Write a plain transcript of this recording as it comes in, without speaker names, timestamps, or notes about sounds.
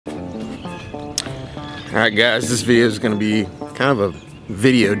Alright guys, this video is going to be kind of a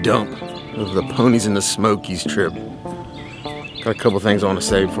video dump of the Ponies in the Smokies trip. Got a couple things I want to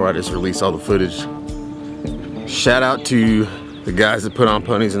say before I just release all the footage. Shout out to the guys that put on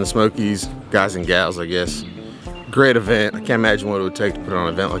Ponies in the Smokies, guys and gals I guess. Great event. I can't imagine what it would take to put on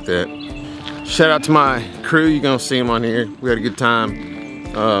an event like that. Shout out to my crew, you're going to see them on here. We had a good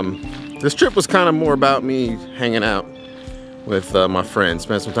time. This trip was kind of more about me hanging out with my friends,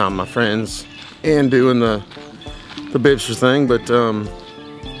 spend some time with my friends and doing the Bibster thing, but I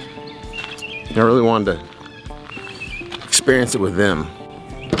really wanted to experience it with them.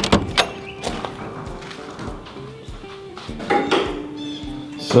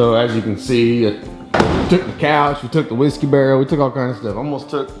 So as you can see, we took the couch, we took the whiskey barrel, we took all kinds of stuff. Almost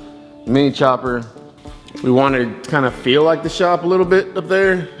took the mini chopper. We wanted to kind of feel like the shop a little bit up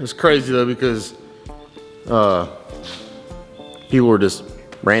there. It was crazy though because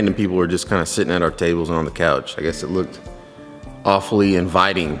random people were just kind of sitting at our tables and on the couch. I guess it looked awfully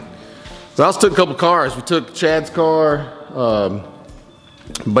inviting. So I also took a couple cars. We took Chad's car,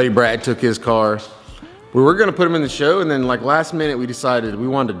 buddy Brad took his car. We were gonna put them in the show, and then like last minute we decided we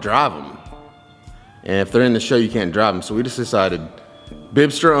wanted to drive them. And if they're in the show, you can't drive them. So we just decided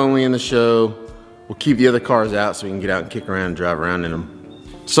Bibster only in the show. We'll keep the other cars out so we can get out and kick around and drive around in them.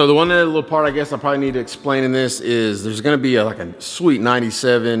 So the one other little part I guess I probably need to explain in this is there's gonna be like a sweet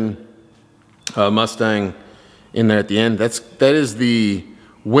 97 Mustang in there at the end. That is the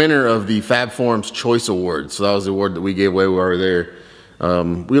winner of the Fab Forums Choice Award. So that was the award that we gave away while we were there.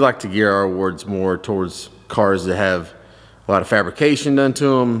 We like to gear our awards more towards cars that have a lot of fabrication done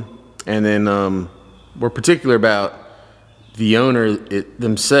to them. And then we're particular about the owner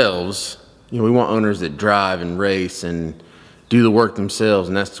themselves. You know, we want owners that drive and race and do the work themselves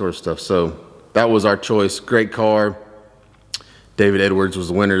and that sort of stuff. So that was our choice. Great car. David Edwards was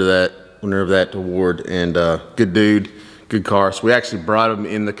the winner of that award, and good dude, good car. So we actually brought him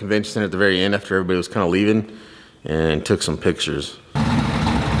in the convention center at the very end after everybody was kind of leaving and took some pictures.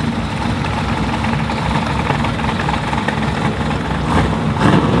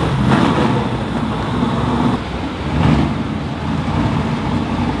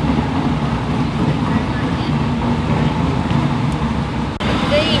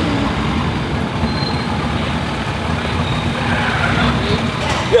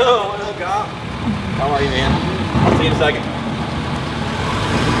 Yo, what up, Kyle? How are you, man? I'll see you in a second.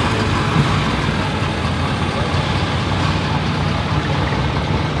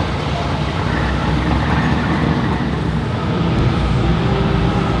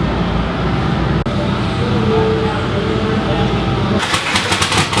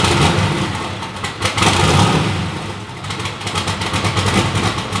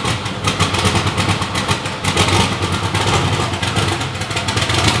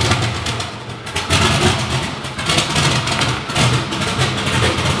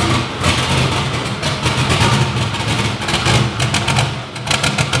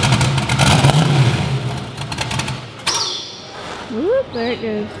 Whoop, there it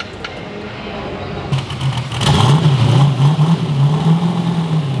goes.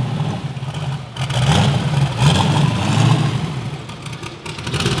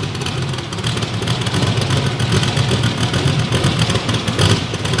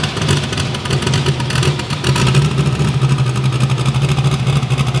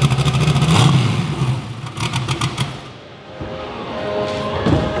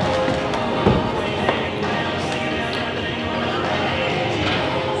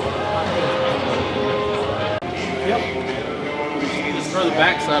 Throw the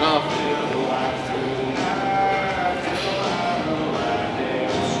backside off.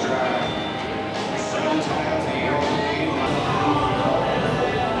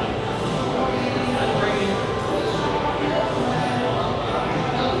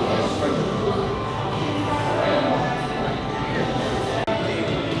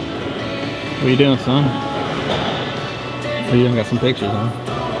 What are you doing, son? Oh, you done got some pictures, huh?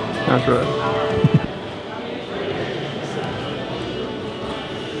 That's right.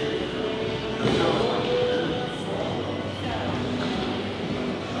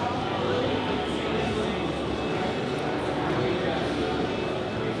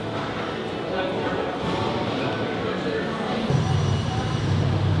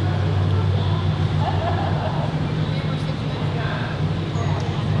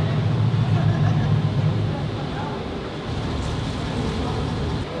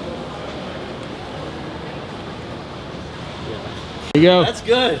 There you go. That's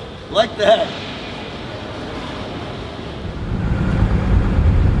good. Like that.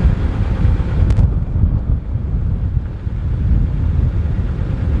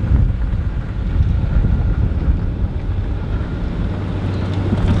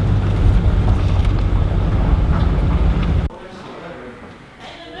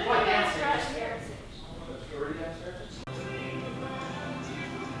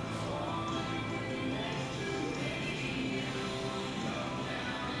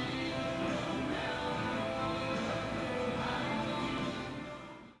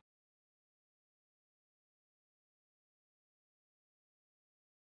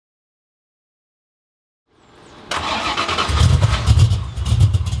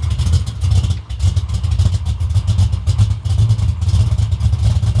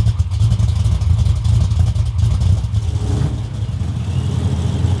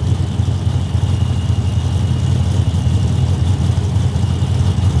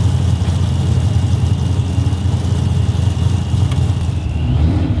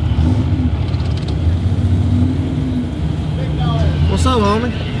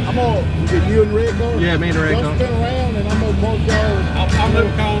 I'm gonna, is it you and Rick on? Yeah, me and Rick Y'all on. spin around and I'm gonna park y'all. I'll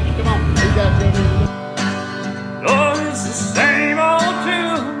move Cone. Come on. We got you. Lord, it's the same old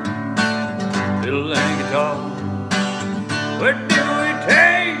tune, fiddle and guitar. Where do we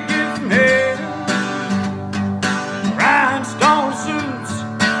take it from here? Rhinestone suits,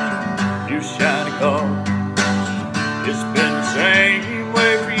 new shiny car. It's been the same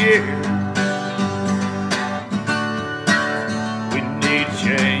way for years. We need a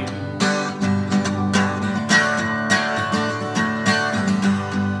change.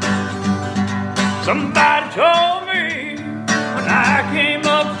 Somebody told me when I came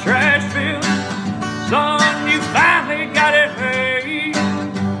up the trash field, son, you finally got it made.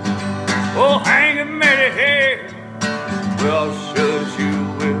 Oh, hang a minute here. Well, sure as you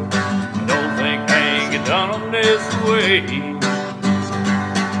will. I don't think hanging done on this way.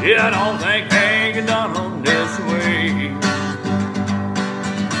 Yeah, I don't think hanging done on this way.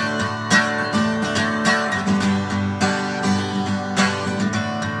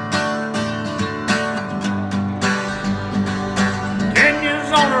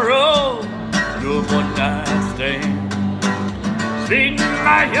 On the road, doing one night stand, feeding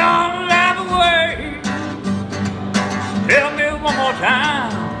my young life away. Tell me one more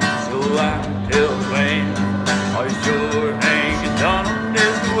time, so I can tell the band, are you sure hanging done on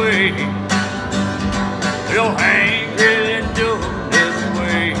this way? Will Hank really do this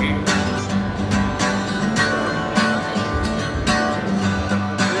way?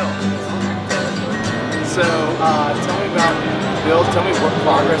 So, tell me about Bill. Tell me what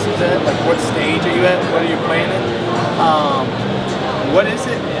progress is at. Like, what stage are you at? What are you planning? What is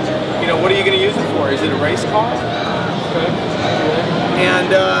it? You know, what are you going to use it for? Is it a race car? Okay.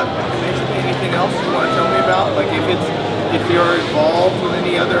 And basically anything else you want to tell me about? Like, if you're involved with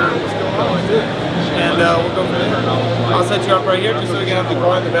any other, what's going on? And we'll go from there. I'll set you up right here just so we can have the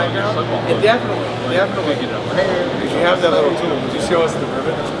car in the background. And definitely, if you have that little tool, would you show us the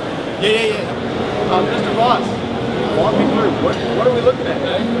ribbon? Yeah. Mr. Boss, walk me through. What are we looking at?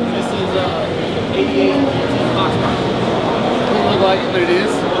 This is 88 Foxtrot. Doesn't look like it, but it is.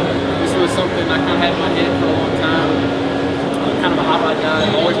 This was something I kind of had in my head for a long time. I'm kind of a hot rod guy.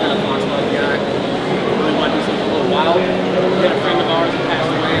 I've always been a Foxtrot guy. Really wanted to do something a little wild. We had a friend of ours that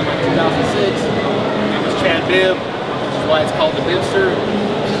passed away in like 2006. His name was Chad Bibb, which is why it's called the Bibster.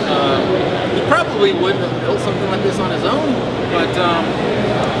 He probably wouldn't have built something like this on his own, but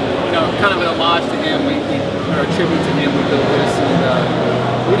you know, kind of an homage to him, or a tribute to him, we built this, and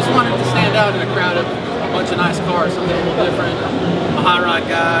we just wanted to stand out in a crowd of a bunch of nice cars, something a little different. I'm a high rod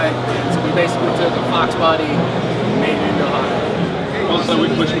guy, so we basically took a Fox body and made it into a high rod. Also,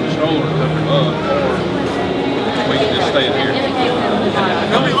 we push some strollers up above, or we can just stay in here.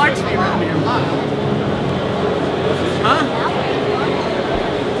 Nobody likes me around here. Huh?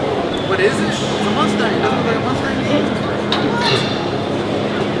 What is it? It's a Mustang. It doesn't look like a Mustang.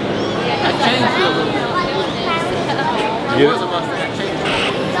 That changed it a little bit. It was a Mustang. That changed it.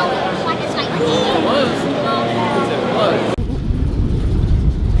 It was. It was.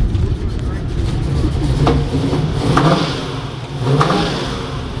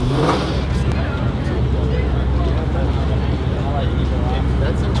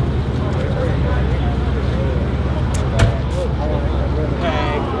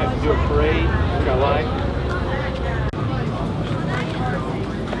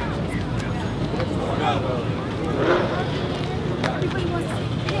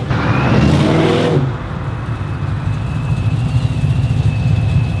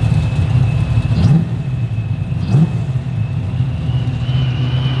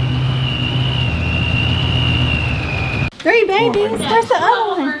 Three babies. Where's the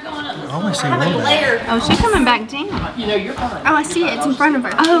other one? I want to see one. Oh, she's coming back down. You know, you're fine. Oh, I see it. It's in front of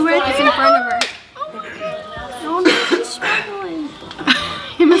her. Oh, Rick is in front of her. Oh, no, she's struggling.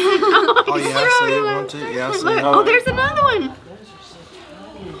 Oh, yeah, I see it. One, two. Yeah, I see Look, it. oh, there's another one.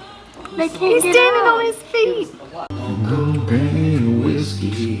 They can't He's standing on his feet. Cocaine,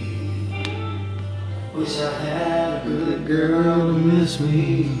 whiskey. Wish I had a good girl to miss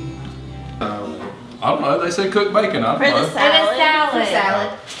me. I don't know. They say cook bacon. I don't know.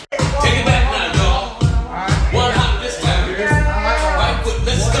 Salad. Take it back now, y'all. One hop this time. Right foot,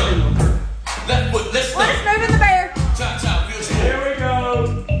 let's go. Left foot, let's go. Let's move in the bear. Cha-cha, real slow. Here we go.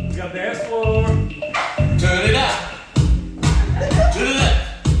 We got dance floor. Turn it out. To the left.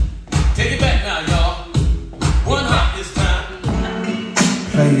 Take it back now, y'all. One hop this time.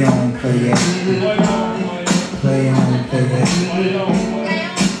 Play on, play on. Play on, play on.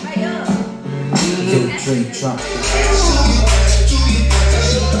 Tree trunk.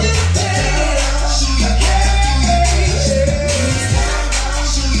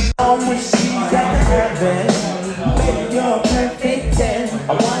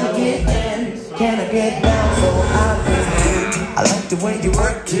 I like the way you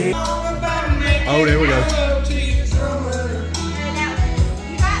work it. Oh, there we go.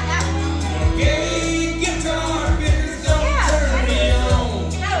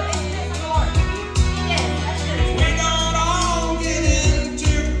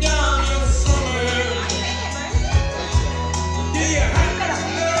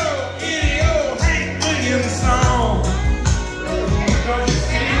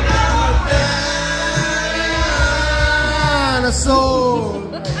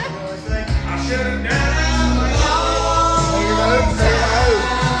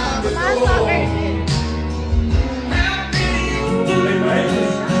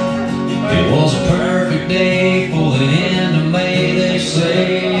 It was a perfect day for the end of May, they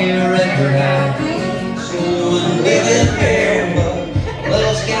say, record high. So I'm living fair, but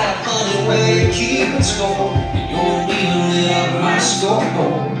love's got a funny way of keeping score. And you're needling up my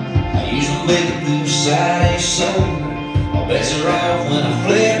scoreboard. I usually make a blue Saturday sober. I'll bets are off when I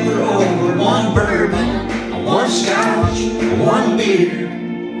flicker over one bourbon, one scotch, one beer.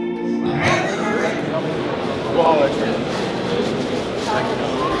 I'm having a record.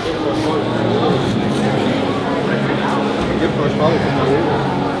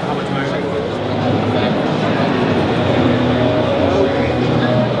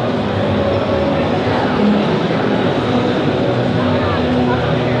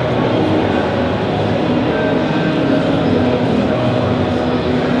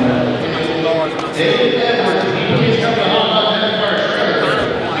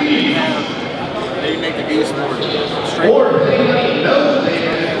 They make the goose more straight.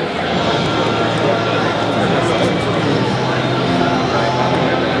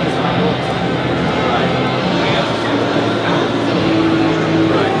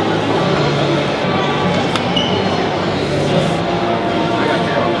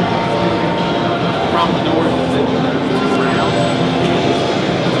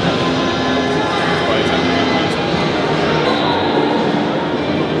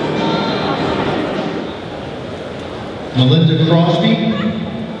 Melinda Crosby,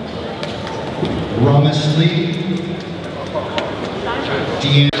 Ramis Lee,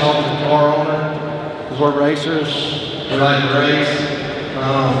 Deanne, the car owner, because we're racers. We like to race.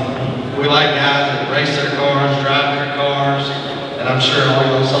 We like guys that race their cars, drive their cars, and I'm sure all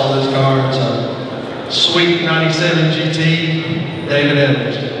of us saw this car. It's a sweet 97 GT, David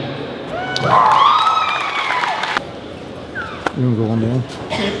Evans. You want to go on down?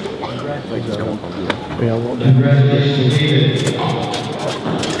 Yeah, well done. Congratulations, David.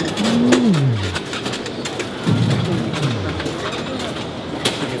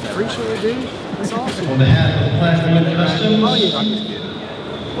 On behalf of Blackwood Customs,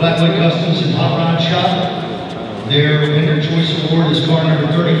 Blackwood Customs and Hot Rod Shop, their winner choice award is car number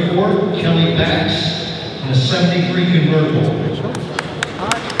 34, Kelly Bax, in a 73 convertible.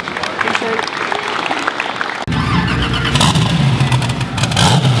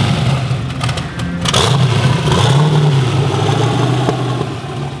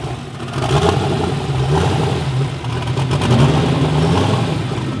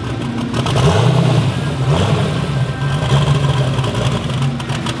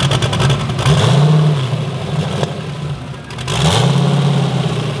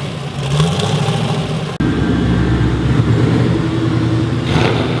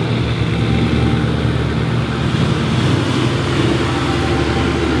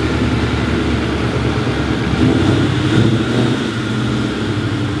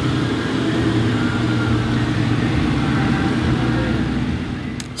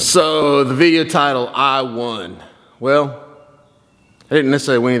 So the video title, I won. Well, I didn't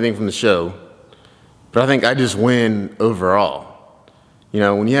necessarily win anything from the show, but I think I just win overall. You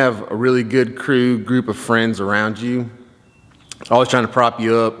know, when you have a really good group of friends around you, always trying to prop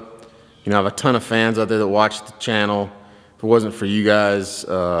you up. You know, I have a ton of fans out there that watch the channel. If it wasn't for you guys,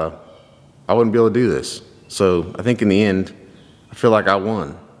 I wouldn't be able to do this. So I think in the end, I feel like I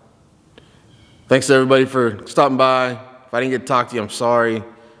won. Thanks to everybody for stopping by. If I didn't get to talk to you, I'm sorry.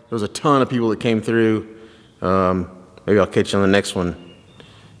 There was a ton of people that came through. Maybe I'll catch you on the next one.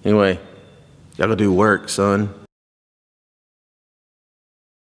 Anyway, y'all go do work, son.